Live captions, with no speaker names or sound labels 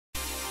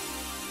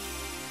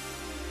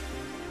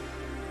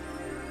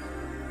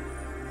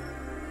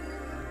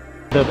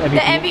The MVP?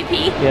 The MVP?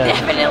 Yeah.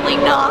 Definitely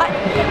not.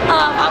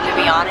 I'm gonna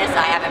be honest,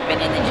 I haven't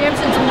been in the gym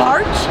since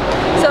March.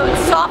 So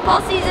it's softball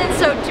season,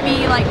 so to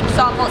me, like,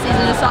 softball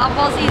season is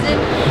softball season.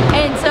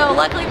 And so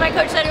luckily my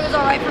coach said it was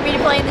alright for me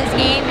to play in this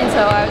game, and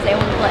so I was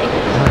able to play.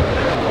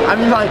 I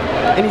mean, like,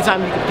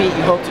 anytime you compete,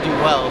 you hope to do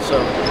well, so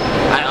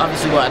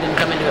I didn't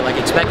come into it like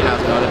expecting I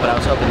was going to, but I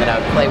was hoping that I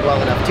would play well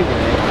enough to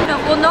win.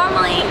 Well,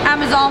 normally at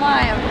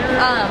Mazama,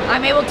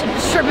 I'm able to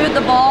distribute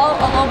the ball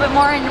a little bit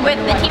more, and with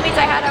the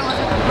teammates I had, I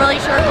wasn't really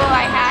sure who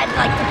I had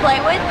like to play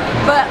with,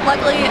 but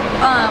luckily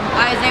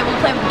I was able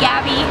to play with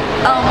Gabby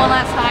one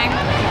last time,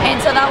 and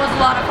so that was a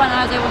lot of fun.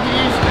 I was able to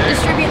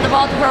distribute the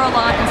ball to her a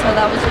lot, and so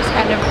that was just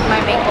kind of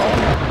my main goal.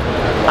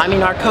 I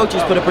mean, our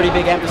coaches put a pretty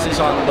big emphasis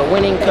on the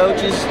winning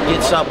coaches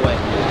get Subway.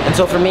 And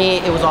so for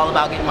me, it was all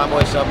about getting my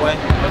boy Subway.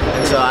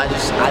 And so I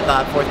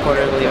thought fourth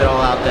quarter, leave it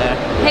all out there.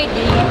 Hey, do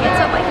you get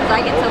Subway? Because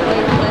I get Subway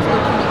because I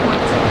scored 20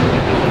 points.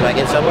 Do I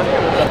get Subway?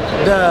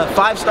 The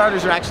 5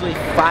 starters are actually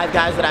 5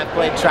 guys that I've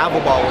played travel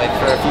ball with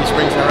for a few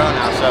springs in a row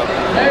now. So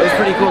it was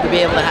pretty cool to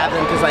be able to have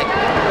them because, like,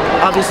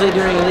 obviously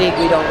during league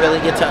we don't really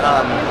get to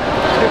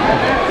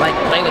like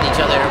play with each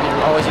other.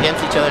 We're always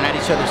against each other and at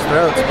each other's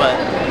throats. But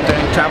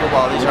during travel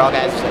ball, these are all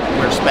guys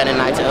we're spending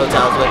nights at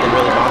hotels with and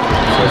really bonding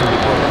with. So it's pretty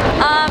cool.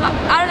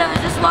 I don't know.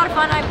 It was just a lot of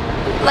fun.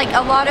 Like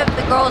a lot of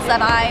the girls that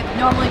I've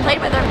normally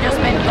played with have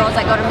just been girls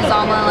that go to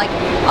Mazama. Like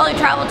all the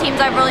travel teams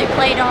I've really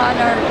played on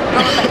are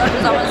girls that go to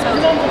Mazama. So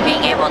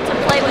being able to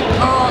play with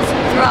girls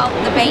throughout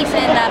the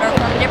basin that are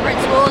from different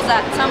schools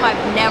that some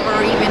I've never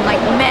even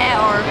like met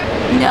or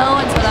know,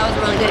 and so that was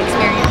a really good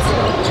experience.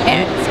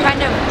 And it's kind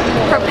of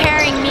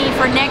preparing me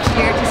for next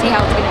year to see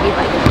how it's going to be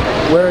like.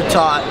 We're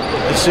taught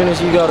as soon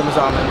as you go to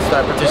Mazama and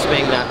start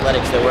participating in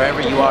athletics that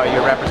wherever you are,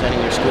 you're representing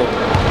your school.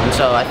 And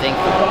so I think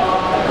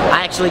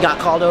I actually got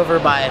called over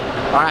by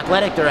our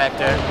athletic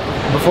director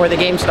before the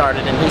game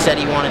started, and he said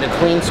he wanted a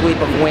clean sweep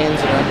of wins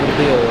and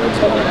MVP awards.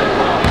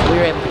 We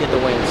were able to get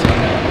the wins.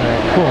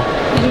 Cool.